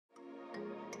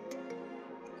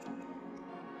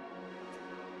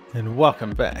And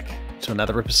welcome back to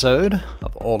another episode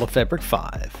of All of Fabric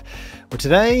 5, where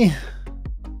today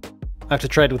I have to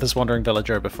trade with this wandering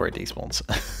villager before he despawns.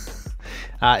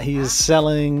 He is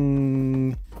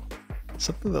selling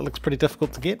something that looks pretty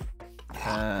difficult to get.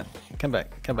 Come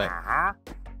back.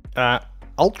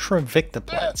 Ultra vector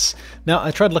plates. Now,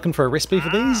 I tried looking for a recipe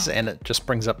for these, and it just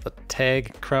brings up the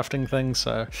tag crafting thing,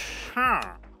 so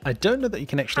I don't know that you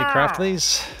can actually craft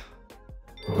these,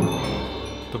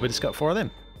 but we just got 4 of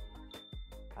them.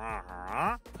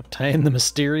 Obtain the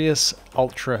mysterious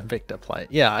ultra vector plate.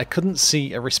 Yeah, I couldn't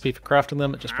see a recipe for crafting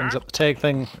them. It just brings up the tag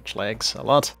thing, which lags a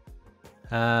lot.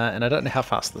 And I don't know how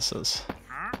fast this is.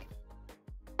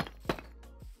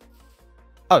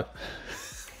 Oh.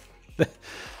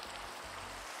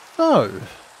 No.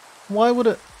 Why would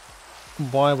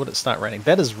it start raining?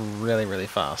 That is really, really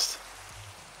fast.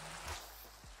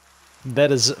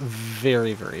 That is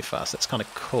very, very fast. That's kind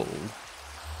of cool.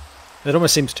 It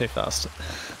almost seems too fast.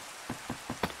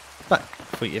 But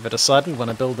if we ever decide we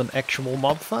want to build an actual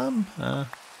mob farm,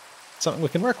 something we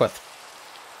can work with.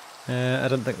 I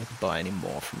don't think we can buy any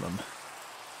more from them.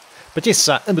 But yes,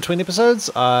 in between episodes,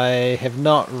 I have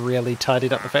not really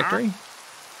tidied up the factory.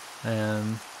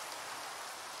 I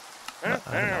don't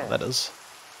know what that is.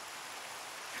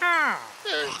 Oh,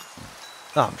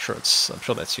 I'm sure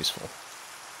that's useful.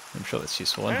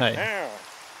 And hey,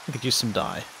 we could use some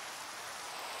dye.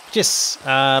 But yes,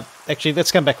 actually,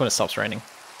 let's come back when it stops raining.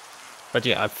 But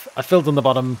yeah, I filled in the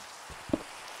bottom,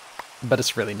 but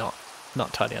it's really not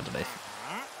tidy underneath.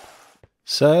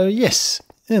 So yes,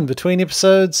 in between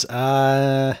episodes,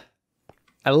 a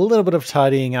little bit of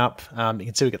tidying up. You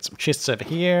can see we got some chests over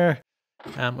here.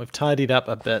 We've tidied up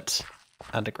a bit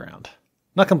underground.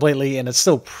 Not completely, and it's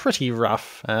still pretty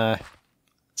rough.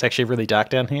 It's actually really dark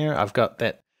down here. I've got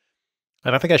that. I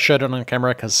don't think I showed it on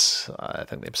camera because I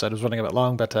think the episode was running a bit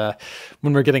long, but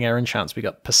when we're getting our enchants, we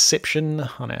got perception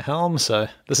on our helm, so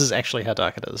this is actually how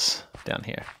dark it is down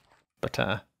here. But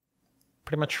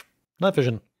pretty much night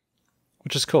vision,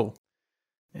 which is cool.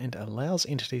 And allows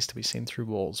entities to be seen through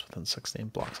walls within 16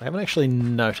 blocks. I haven't actually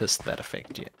noticed that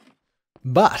effect yet.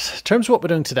 But in terms of what we're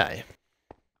doing today,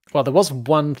 well, there was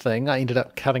one thing I ended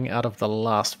up cutting out of the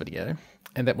last video,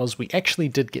 and that was we actually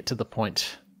did get to the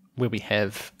point where we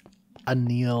have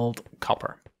annealed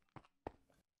copper.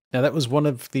 Now that was one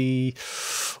of the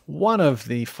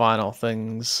final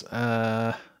things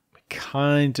we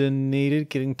kind of needed,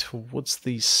 getting towards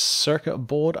the circuit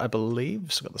board, I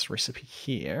believe. So I've got this recipe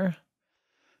here.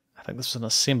 I think this is an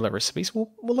assembler recipe,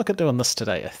 so we'll look at doing this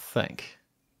today, I think.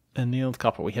 Annealed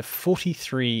copper. We have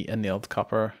 43 annealed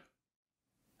copper.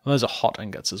 And those are hot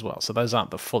ingots as well, so those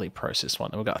aren't the fully processed one.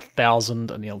 And we've got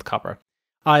 1,000 annealed copper.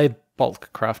 I bulk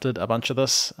crafted a bunch of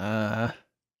this.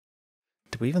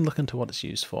 Did we even look into what it's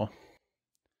used for?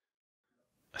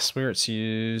 I swear it's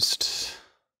used...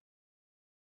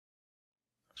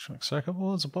 electronic circuit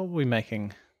boards? What were we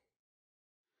making?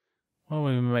 What were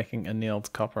we making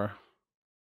annealed copper?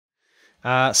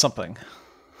 Something.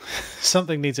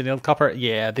 Something needs annealed copper.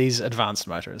 Yeah, these advanced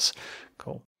motors.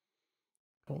 Cool.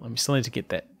 Cool. And we still need to get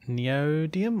that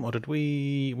neodymium, or did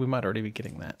we... We might already be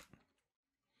getting that.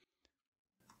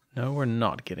 No, we're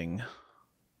not getting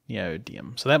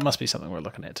neodymium. So that must be something we're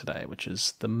looking at today, which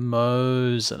is the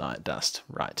moissanite dust.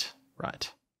 Right.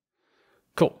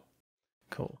 Cool.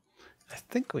 I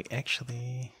think we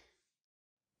actually...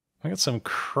 I got some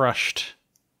crushed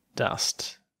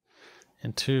dust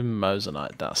and 2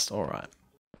 moissanite dust. All right.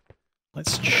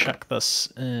 Let's chuck this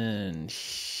in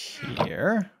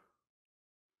here.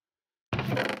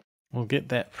 We'll get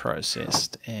that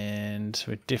processed, and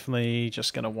we're definitely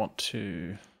just going to want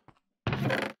to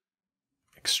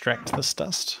extract this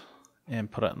dust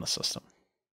and put it in the system.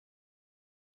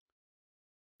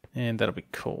 And that'll be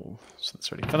cool. So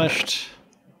that's already finished.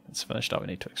 It's finished. Oh, we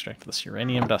need to extract this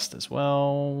uranium dust as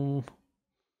well.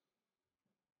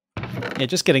 Yeah,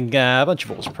 just getting a bunch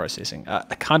of ores processing. I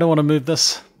kind of want to move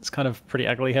this. It's kind of pretty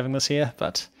ugly having this here,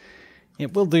 but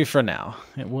it will do for now.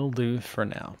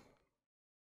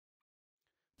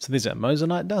 So these are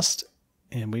moissanite dust,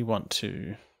 and we want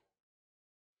to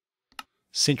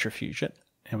centrifuge it,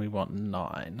 and we want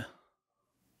 9.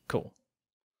 Cool.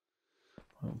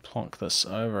 We'll plonk this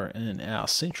over in our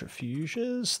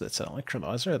centrifuges. That's an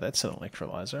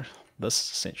electrolyzer. This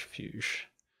is a centrifuge.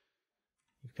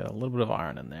 We've got a little bit of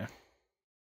iron in there.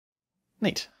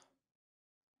 Neat.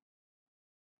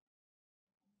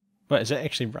 Wait, is that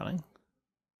actually running?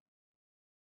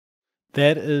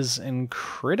 That is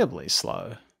incredibly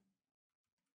slow.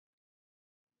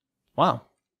 Wow.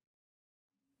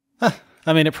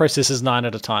 I mean, it processes 9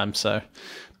 at a time, so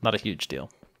not a huge deal.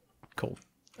 Cool.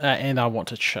 And I want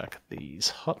to chuck these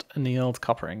hot annealed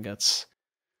copper ingots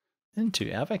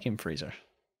into our vacuum freezer.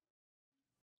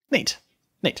 Neat.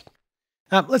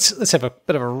 Let's have a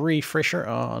bit of a refresher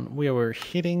on where we're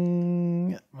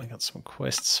heading. We got some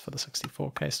quests for the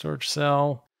 64K storage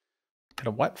cell. Got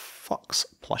a white fox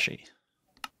plushie.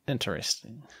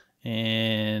 Interesting.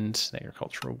 And an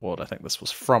agriculture reward. I think this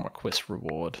was from a quest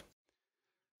reward.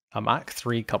 A Mark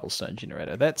III cobblestone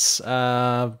generator. That's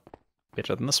better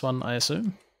than this one, I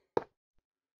assume.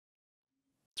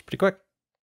 It's pretty quick.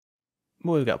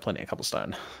 We've got plenty of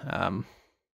cobblestone.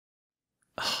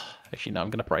 Actually, no, I'm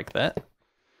going to break that.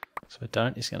 So if I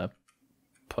don't, he's going to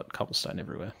put cobblestone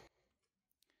everywhere.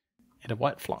 And a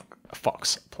white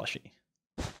fox plushie.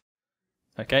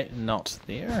 Okay, not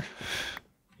there.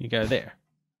 You go there.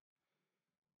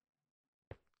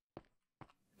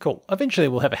 Cool. Eventually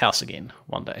we'll have a house again.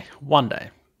 One day. One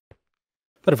day.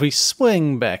 But if we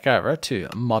swing back over to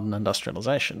Modern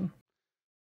Industrialization,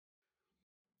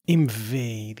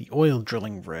 MV, the oil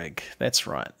drilling rig. That's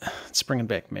right. It's bringing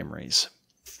back memories.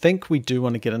 Think we do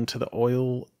want to get into the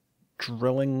oil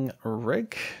drilling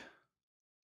rig.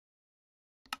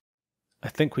 I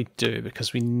think we do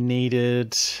because we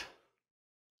needed...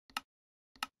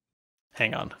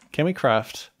 Hang on. Can we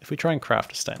craft... If we try and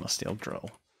craft a stainless steel drill.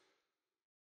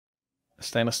 A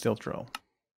stainless steel drill.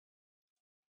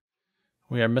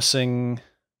 We are missing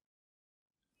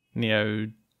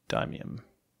neodymium,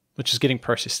 which is getting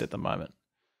processed at the moment.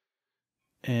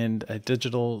 And a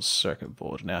digital circuit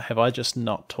board. Now, have I just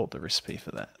not taught the recipe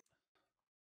for that?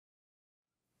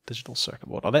 Digital circuit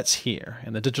board. Oh, that's here.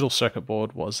 And the digital circuit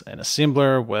board was an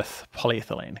assembler with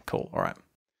polyethylene. Cool. All right.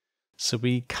 So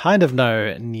we kind of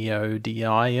know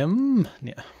neodymium.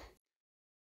 Yeah.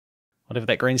 Whatever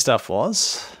that green stuff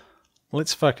was.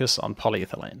 Let's focus on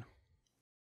polyethylene.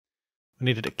 We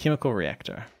needed a chemical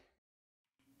reactor.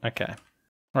 Okay.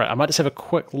 All right. I might just have a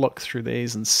quick look through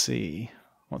these and see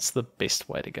what's the best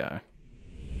way to go.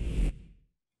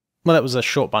 Well, that was a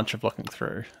short bunch of looking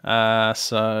through.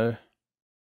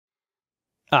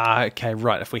 Okay,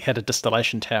 right. If we had a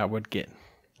distillation tower, we'd get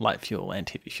light fuel and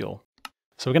heavy fuel.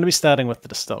 So we're going to be starting with the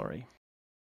distillery.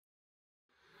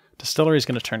 Distillery is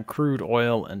going to turn crude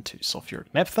oil into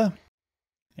sulfuric naphtha.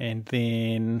 And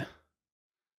then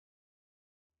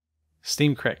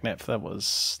steam cracked naphtha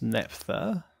was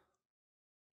naphtha.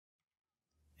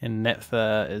 And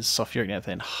naphtha is sulfuric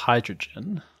naphtha and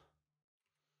hydrogen.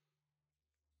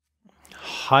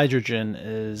 Hydrogen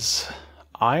is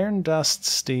iron dust,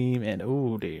 steam, and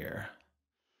oh dear.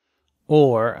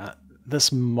 Or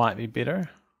this might be better.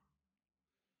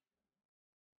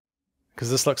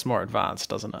 Because this looks more advanced,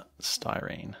 doesn't it?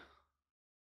 Styrene.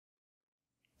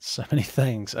 So many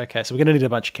things. Okay, so we're going to need a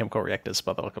bunch of chemical reactors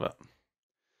by the look of it.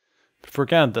 But if we're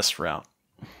going this route,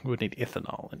 we would need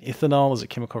ethanol. And ethanol is a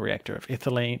chemical reactor of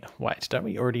ethylene. Wait, don't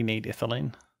we already need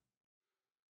ethylene?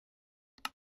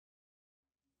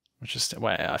 Which is,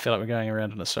 wait, I feel like we're going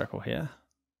around in a circle here.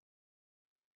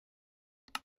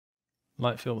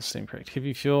 Light fuel, steam cracked.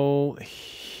 Heavy fuel,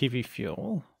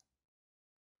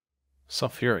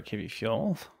 sulfuric heavy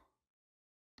fuel.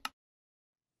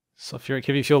 Sulfuric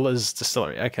heavy fuel is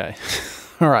distillery. Okay.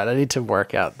 All right, I need to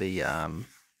work out the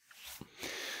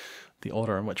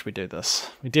order in which we do this.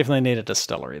 We definitely need a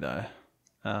distillery though.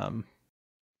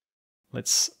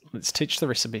 Let's teach the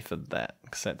recipe for that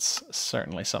because that's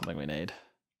certainly something we need.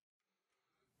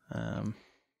 And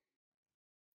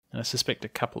I suspect a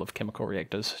couple of chemical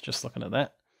reactors, just looking at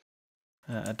that.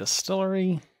 A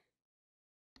distillery.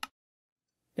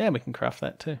 Yeah, we can craft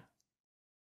that too.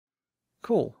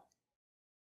 Cool.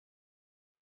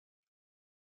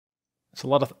 It's a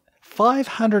lot of...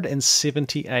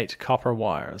 578 copper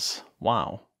wires.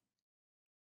 Wow.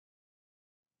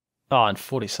 Oh, and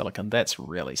 40 silicon. That's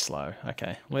really slow.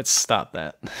 Okay, let's start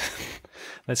that.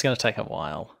 That's going to take a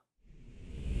while.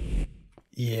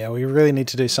 Yeah, we really need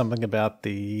to do something about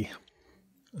the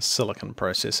silicon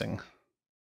processing.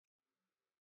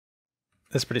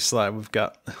 That's pretty slow. We've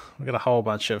got a whole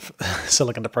bunch of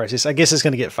silicon to process. I guess it's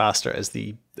going to get faster as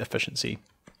the efficiency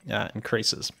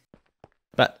increases.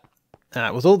 But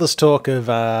with all this talk of,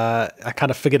 I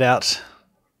kind of figured out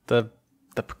the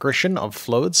progression of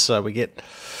fluids. So we get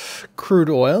crude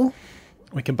oil.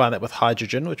 We combine that with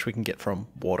hydrogen, which we can get from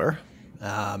water.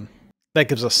 That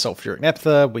gives us sulfuric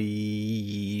naphtha.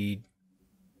 We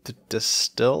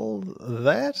distill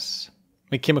that.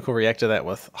 We chemical reactor that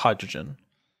with hydrogen,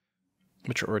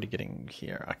 which we're already getting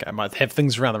here. Okay, I might have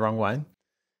things around the wrong way.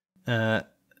 And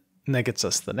that gets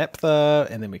us the naphtha,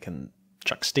 and then we can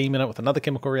chuck steam in it with another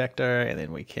chemical reactor, and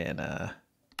then we can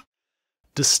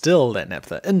distill that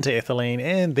naphtha into ethylene,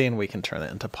 and then we can turn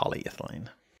that into polyethylene.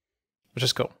 which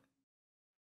is cool.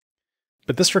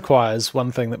 But this requires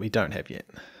one thing that we don't have yet,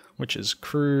 which is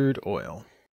crude oil.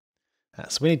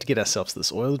 So we need to get ourselves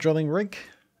this oil drilling rig,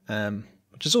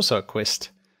 which is also a quest,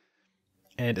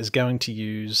 and is going to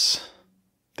use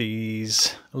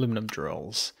these aluminum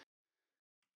drills.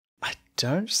 I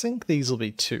don't think these will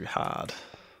be too hard.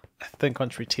 I think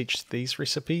once we teach these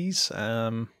recipes,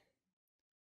 I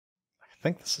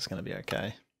think this is going to be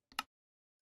okay.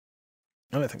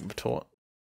 I don't think we've taught.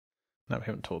 No, we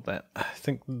haven't taught that. I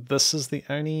think this is the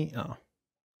only... Oh.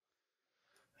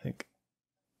 I think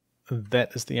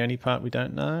that is the only part we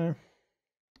don't know.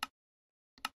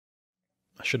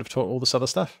 I should have taught all this other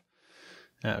stuff.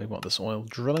 We want this oil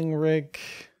drilling rig.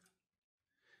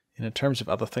 And in terms of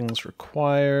other things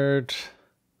required,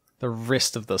 the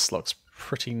rest of this looks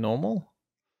pretty normal.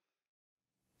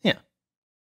 Yeah.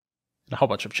 And a whole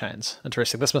bunch of chains.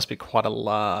 Interesting. This must be quite a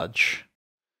large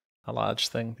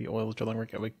thing, the oil drilling rig.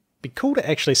 It would be cool to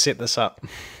actually set this up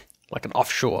like an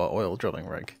offshore oil drilling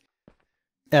rig.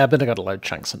 But I got to load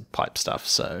chunks and pipe stuff,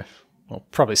 so we'll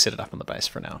probably set it up on the base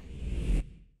for now.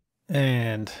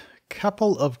 And a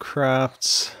couple of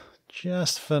crafts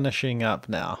just finishing up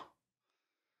now,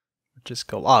 which is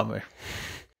cool. Oh, we're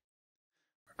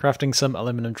crafting some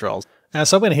aluminum drills.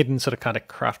 So I went ahead and sort of kind of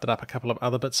crafted up a couple of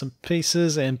other bits and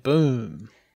pieces, and boom!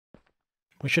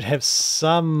 We should have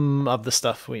some of the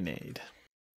stuff we need.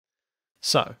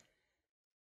 So,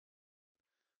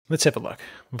 let's have a look.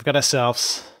 We've got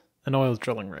ourselves an oil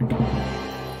drilling rig.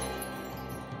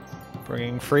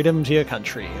 Bringing freedom to your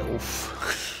country. Oof.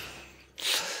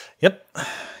 Yep,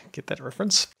 get that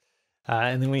reference.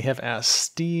 And then we have our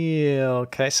steel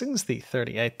casings, the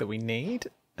 38 that we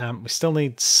need. We still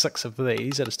need 6 of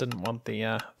these. I just didn't want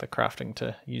the crafting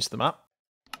to use them up.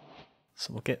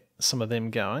 So we'll get some of them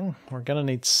going. We're going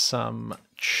to need some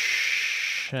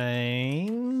chains.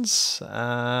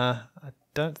 I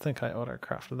don't think I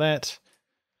auto-crafted that.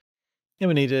 And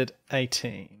we needed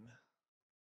 18.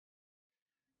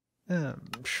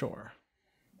 Sure.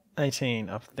 18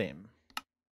 of them.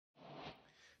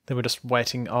 Then we're just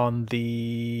waiting on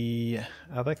the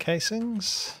other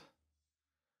casings.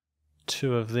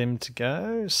 2 of them to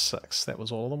go. 6. That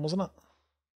was all of them, wasn't it?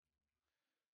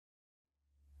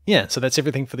 Yeah, so that's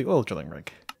everything for the oil drilling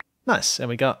rig. Nice. And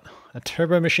we got a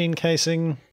turbo machine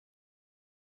casing,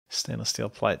 stainless steel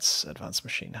plates, advanced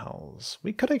machine hulls.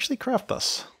 We could actually craft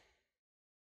this.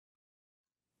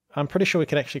 I'm pretty sure we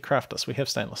could actually craft this. We have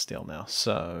stainless steel now,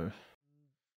 so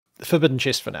forbidden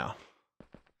chest for now.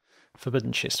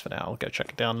 Forbidden chest for now. I'll go check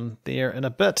it down there in a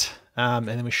bit. And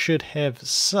then we should have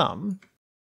some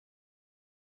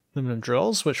aluminum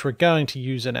drills, which we're going to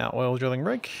use in our oil drilling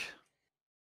rig.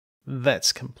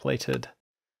 That's completed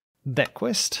that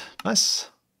quest.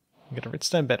 Nice. We got a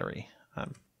redstone battery.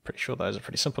 I'm pretty sure those are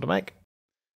pretty simple to make.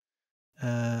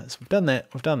 So we've done that.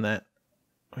 We've done that.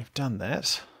 We've done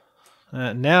that.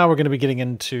 Now we're going to be getting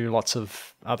into lots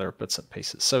of other bits and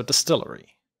pieces. So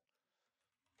distillery.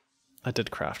 I did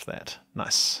craft that.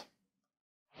 Nice.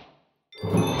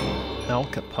 Al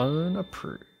Capone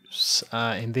approves.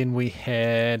 And then we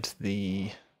had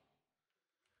the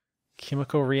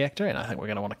chemical reactor, and I think we're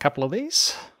going to want a couple of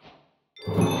these.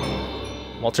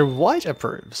 Walter White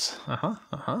approves. Not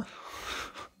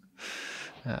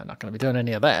going to be doing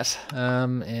any of that.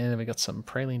 And then we got some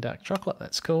praline dark chocolate.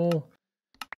 That's cool.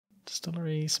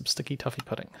 Distillery, some sticky toffee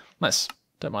pudding. Nice.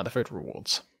 Don't mind the food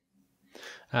rewards.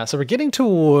 So we're getting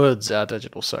towards our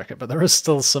digital circuit, but there is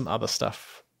still some other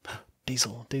stuff.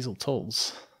 Diesel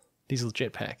tools. Diesel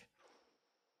jetpack.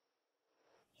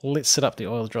 Let's set up the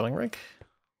oil drilling rig.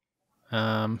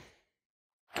 For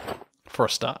a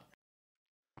start.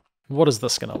 What is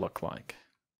this going to look like?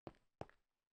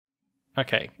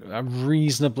 Okay, a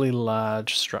reasonably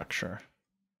large structure.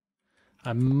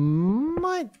 I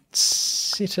might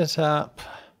set it up.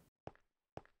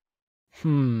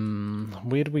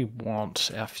 Where do we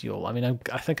want our fuel? I mean,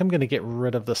 I think I'm going to get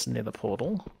rid of this nether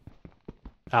portal.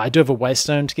 I do have a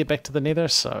waystone to get back to the nether,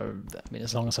 so I mean,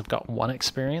 as long as I've got 1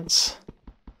 experience,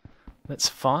 that's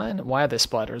fine. Why are there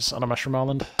spiders on a mushroom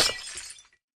island?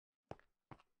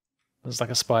 There's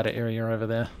like a spider area over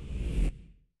there.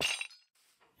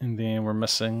 And then we're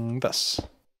missing this.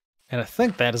 And I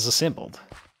think that is assembled.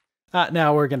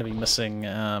 Now we're going to be missing,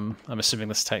 I'm assuming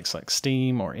this takes like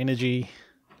steam or energy.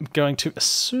 I'm going to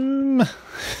assume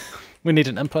we need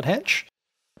an input hatch.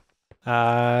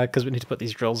 Because we need to put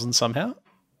these drills in somehow.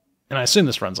 And I assume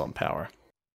this runs on power.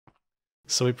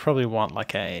 So we probably want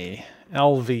like a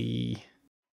LV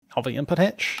input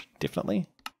hatch, definitely.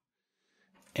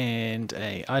 And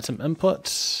a item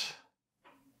input.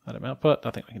 Item output.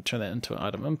 I think we can turn that into an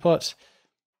item input.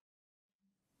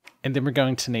 And then we're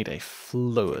going to need a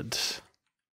fluid.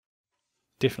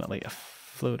 Definitely a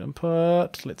fluid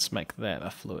input. Let's make that a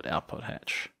fluid output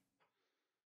hatch.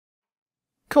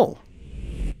 Cool.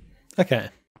 Okay.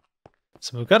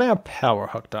 So we've got our power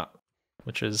hooked up,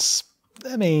 which is,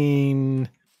 I mean,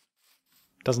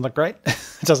 doesn't look great.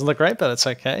 It doesn't look great, but it's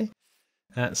okay.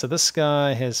 So this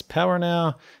guy has power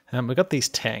now. We've got these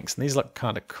tanks, and these look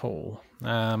kind of cool.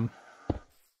 We'll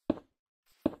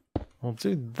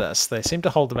do this. They seem to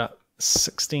hold about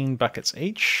 16 buckets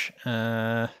each.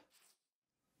 Yeah,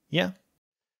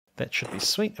 that should be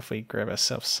sweet if we grab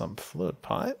ourselves some fluid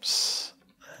pipes.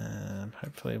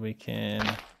 Hopefully we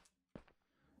can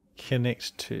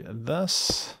connect to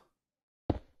this.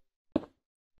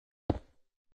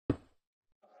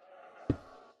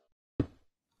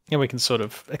 And we can sort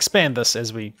of expand this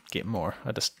as we get more.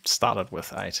 I just started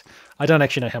with 8. I don't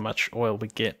actually know how much oil we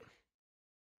get.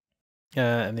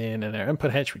 And then in our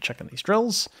input hatch, we chuck in these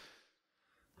drills.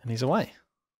 And he's away.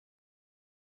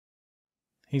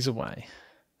 He's away.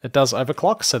 It does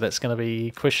overclock, so that's going to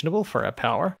be questionable for our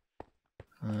power.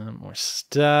 We're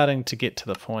starting to get to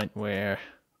the point where...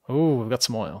 Oh, we've got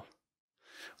some oil.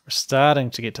 We're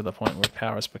starting to get to the point where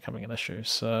power is becoming an issue.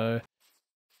 So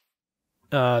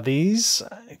these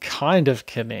kind of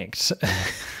connect.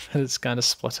 It's kind of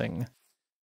splitting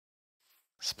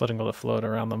all the fluid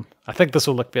around them. I think this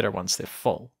will look better once they're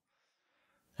full.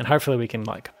 And hopefully we can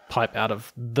like pipe out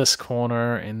of this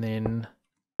corner and then...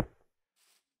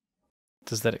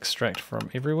 Does that extract from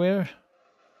everywhere?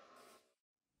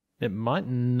 It might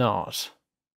not.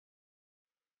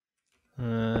 You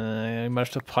might have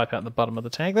to pipe out the bottom of the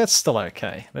tank. That's still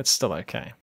okay. That's still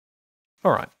okay.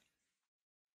 Alright.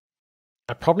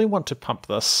 I probably want to pump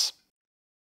this.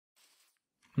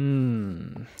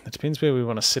 It depends where we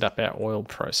want to set up our oil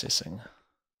processing.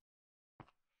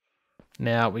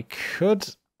 Now we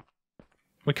could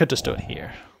just do it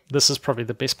here. This is probably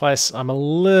the best place. I'm a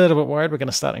little bit worried we're going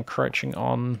to start encroaching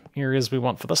on areas we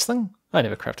want for this thing. I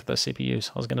never crafted those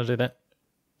CPUs. I was going to do that.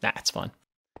 Nah, it's fine.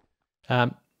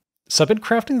 So I've been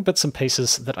crafting the bits and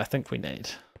pieces that I think we need.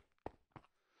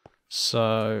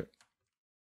 So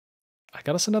I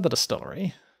got us another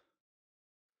distillery.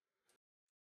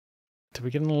 Did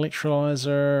we get an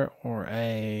electrolyzer or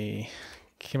a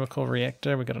chemical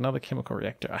reactor? We got another chemical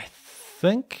reactor. I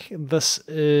think this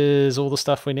is all the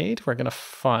stuff we need. We're going to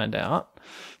find out.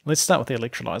 Let's start with the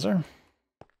electrolyzer.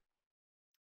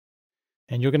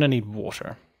 And you're going to need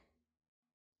water,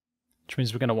 which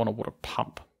means we're going to want a water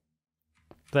pump.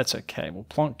 That's okay. We'll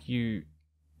plonk you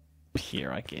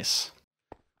here, I guess.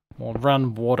 We'll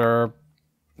run water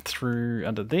through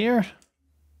under there.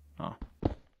 Oh.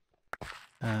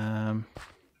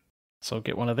 So we'll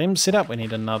get one of them set up. We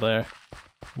need another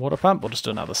water pump. We'll just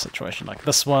do another situation like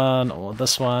this one or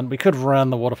this one. We could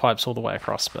run the water pipes all the way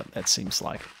across, but that seems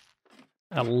like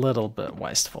a little bit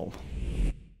wasteful.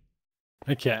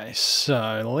 Okay,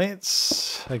 so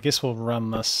let's... I guess we'll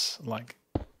run this like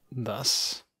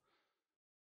this.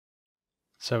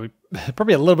 So we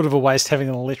probably a little bit of a waste having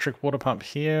an electric water pump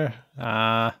here.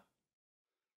 And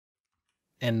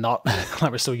not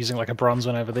like we're still using like a bronze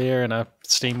one over there and a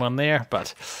steam one there,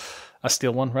 but a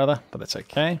steel one rather, but that's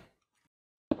okay.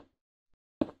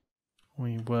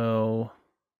 We will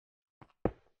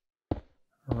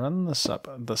run this up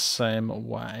the same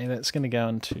way. That's going to go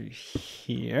into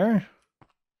here.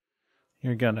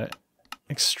 You're going to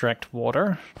extract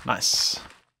water. Nice.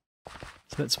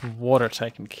 So that's water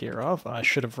taken care of. I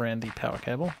should have ran the power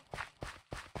cable.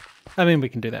 I mean, we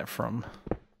can do that from...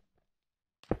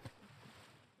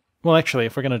 Well, actually,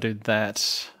 if we're going to do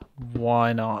that,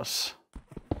 why not?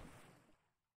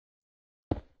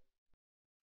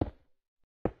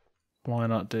 Why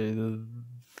not do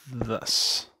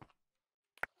this?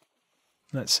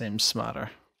 That seems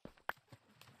smarter.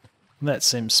 That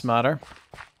seems smarter.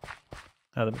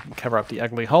 Now that we can cover up the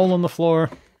ugly hole in the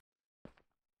floor.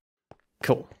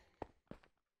 Cool.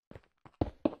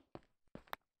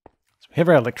 So we have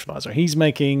our electrolyzer. He's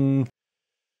making,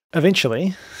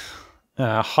 eventually,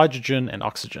 hydrogen and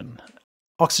oxygen.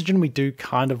 Oxygen we do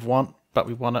kind of want, but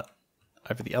we want it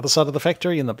over the other side of the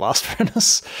factory in the blast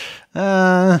furnace,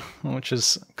 which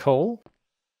is cool.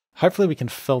 Hopefully we can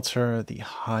filter the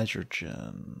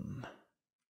hydrogen.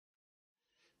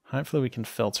 Hopefully we can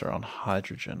filter on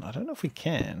hydrogen. I don't know if we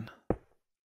can.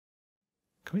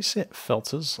 Can we set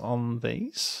filters on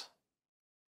these?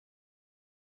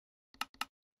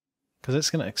 Because it's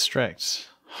going to extract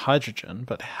hydrogen,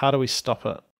 but how do we stop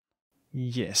it?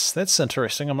 Yes, that's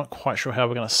interesting. I'm not quite sure how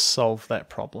we're going to solve that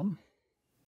problem.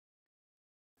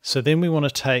 So then we want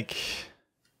to take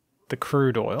the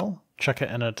crude oil, chuck it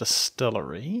in a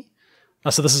distillery, Oh,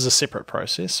 so this is a separate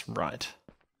process, right?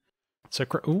 So,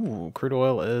 ooh, crude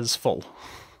oil is full.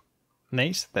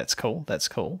 Neat. That's cool. That's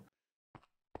cool.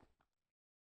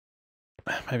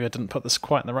 Maybe I didn't put this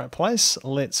quite in the right place.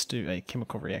 Let's do a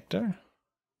chemical reactor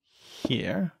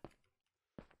here.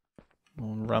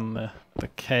 We'll run the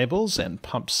cables and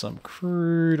pump some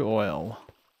crude oil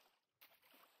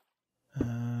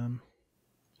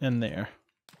in there.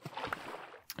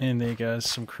 And there goes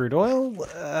some crude oil.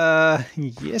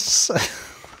 Yes.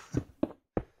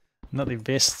 Not the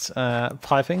best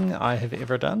piping I have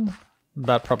ever done,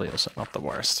 but probably also not the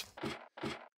worst,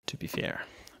 to be fair.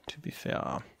 To be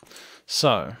fair.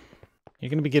 So, you're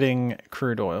going to be getting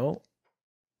crude oil.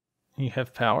 You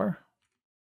have power.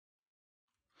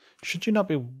 Should you not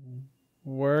be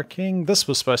working? This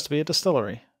was supposed to be a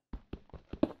distillery.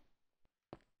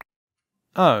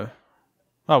 Oh.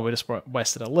 Oh, we just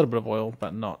wasted a little bit of oil,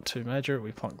 but not too major.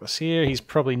 We plonk this here. He's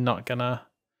probably not gonna...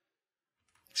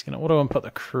 He's gonna auto input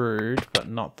the crude, but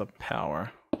not the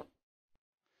power.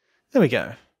 There we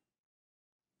go.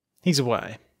 He's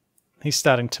away. He's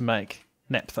starting to make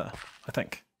naphtha, I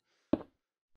think.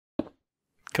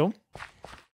 Cool.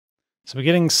 So we're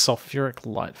getting sulfuric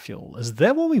light fuel. Is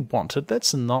that what we wanted?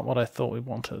 That's not what I thought we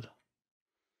wanted.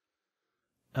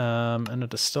 In a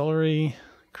distillery,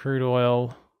 crude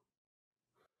oil.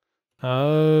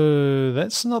 Oh,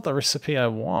 that's not the recipe I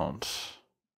want.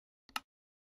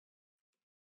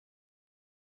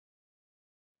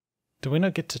 Do we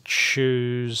not get to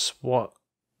choose what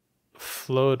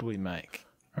fluid we make?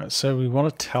 All right, so we want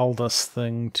to tell this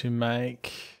thing to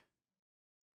make...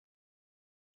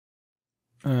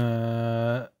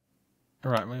 right,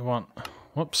 we want...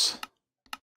 Whoops.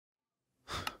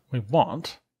 We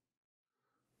want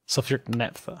sulfuric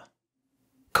naphtha.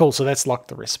 Cool, so that's locked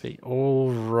the recipe. All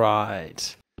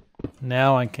right.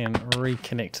 Now I can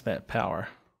reconnect that power.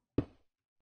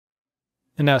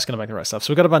 And now it's going to make the right stuff.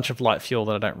 So we've got a bunch of light fuel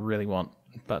that I don't really want,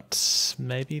 but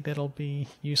maybe that'll be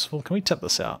useful. Can we tip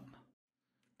this out?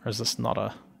 Or is this not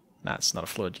a... Nah, it's not a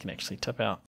fluid you can actually tip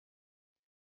out.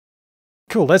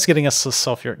 Cool, that's getting us the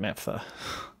sulfuric naphtha.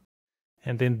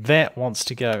 And then that wants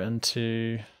to go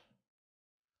into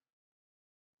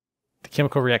the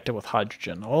chemical reactor with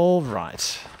hydrogen. All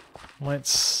right,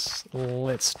 let's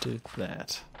do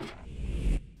that.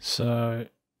 So,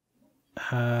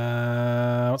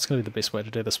 what's going to be the best way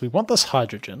to do this? We want this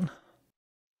hydrogen.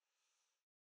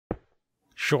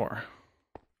 Sure.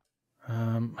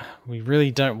 We really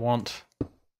don't want...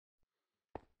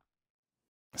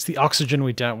 It's the oxygen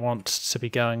we don't want to be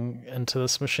going into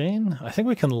this machine. I think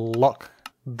we can lock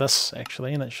this,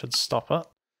 actually, and it should stop it.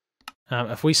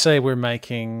 If we say we're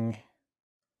making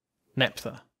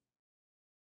naphtha,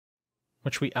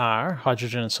 which we are,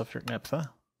 hydrogen and sulfuric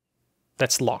naphtha,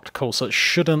 that's locked. Cool, so it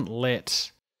shouldn't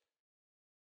let...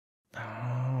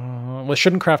 well, it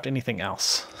shouldn't craft anything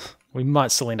else. We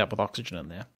might still end up with oxygen in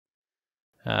there.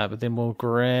 But then we'll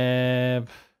grab...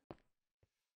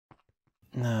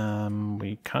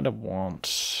 we kind of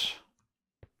want...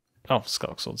 Oh,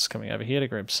 Skulksword's coming over here to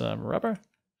grab some rubber.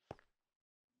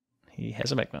 He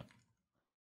has a magnet.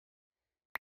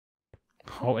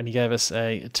 Oh, and he gave us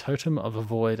a totem of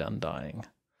avoid undying.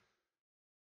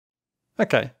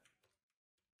 Okay.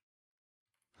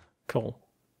 Cool.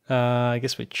 I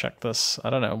guess we check this. I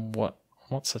don't know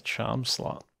what's a charm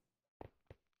slot.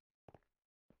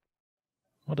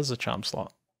 What is a charm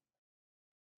slot?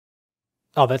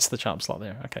 Oh, that's the charm slot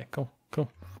there. Okay, cool,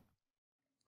 cool.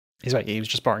 He's right, he was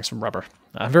just borrowing some rubber.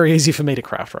 Very easy for me to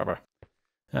craft rubber.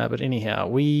 But anyhow,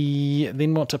 we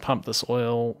then want to pump this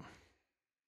oil.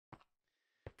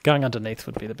 Going underneath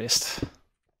would be the best.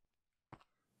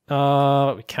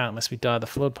 But we can't unless we dye the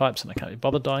fluid pipes, and I can't be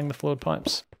bothered dyeing the fluid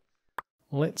pipes.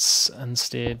 Let's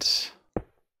instead...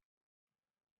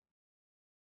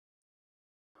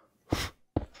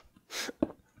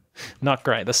 Not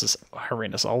great, this is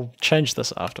horrendous. I'll change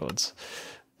this afterwards.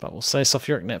 But we'll say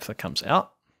sulfuric naphtha comes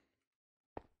out.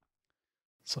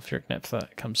 Sulfuric naphtha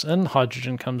comes in,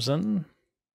 hydrogen comes in.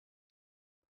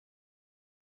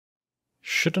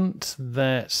 Shouldn't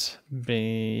that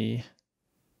be...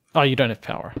 Oh, you don't have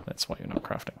power. That's why you're not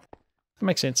crafting. That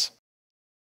makes sense.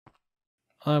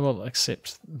 I will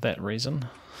accept that reason.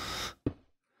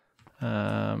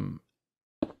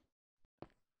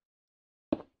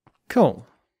 Cool.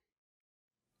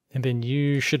 And then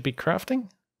you should be crafting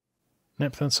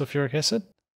naphtha and sulfuric acid.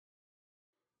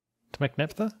 To make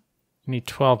naphtha, you need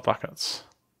 12 buckets.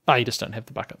 Ah, you just don't have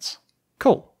the buckets.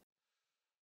 Cool.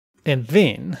 And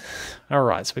then,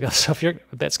 alright, so we got sulfuric,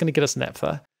 that's going to get us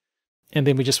naphtha. And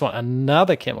then we just want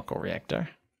another chemical reactor.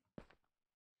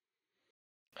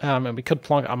 And we could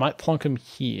plonk, I might plonk him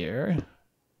here.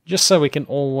 just so we can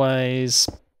always,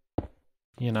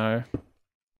 you know,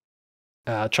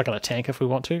 chuck on a tank if we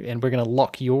want to, and we're going to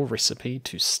lock your recipe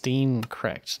to steam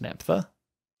cracked naphtha.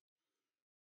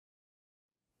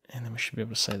 And then we should be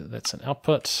able to say that that's an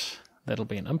output. That'll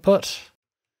be an input.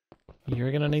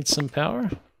 You're going to need some power.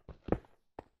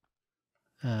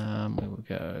 We will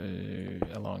go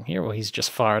along here. Well, he's just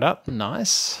fired up.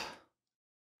 Nice.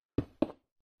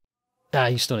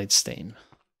 You still need steam.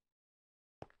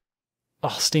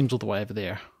 Oh, steam's all the way over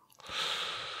there.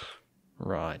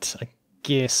 Right. I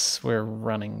guess we're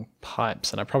running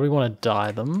pipes, and I probably want to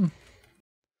dye them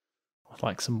with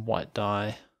like some white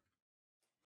dye.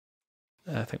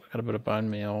 I think we've got a bit of bone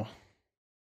meal.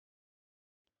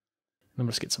 Then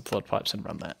we'll just get some flood pipes and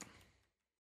run that.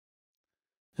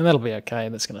 And that'll be okay.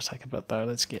 That's going to take a bit though.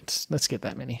 Let's get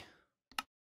that many.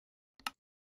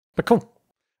 But cool.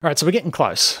 All right, so we're getting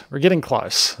close. We're getting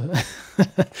close.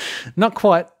 Not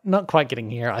quite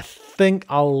getting here. I think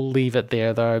I'll leave it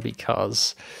there though,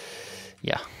 because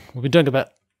yeah, we've been doing a bit.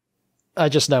 I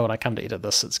just know when I come to edit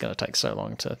this, it's going to take so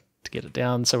long to get it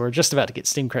down. So we're just about to get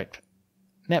steam cracked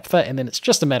naphtha, and then it's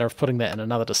just a matter of putting that in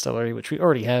another distillery, which we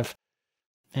already have.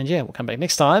 And yeah, we'll come back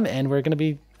next time, and we're going to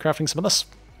be crafting some of this.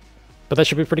 But that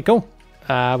should be pretty cool.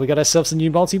 We got ourselves a new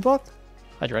multi-block.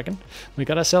 How do you reckon? We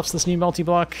got ourselves this new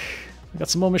multi-block. We got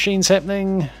some more machines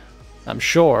happening. I'm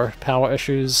sure power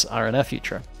issues are in our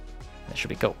future. That should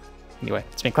be cool. Anyway,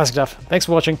 it's been ClassicDuff. Thanks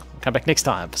for watching. We'll come back next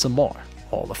time for some more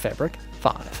Hall of Fabric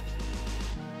 5.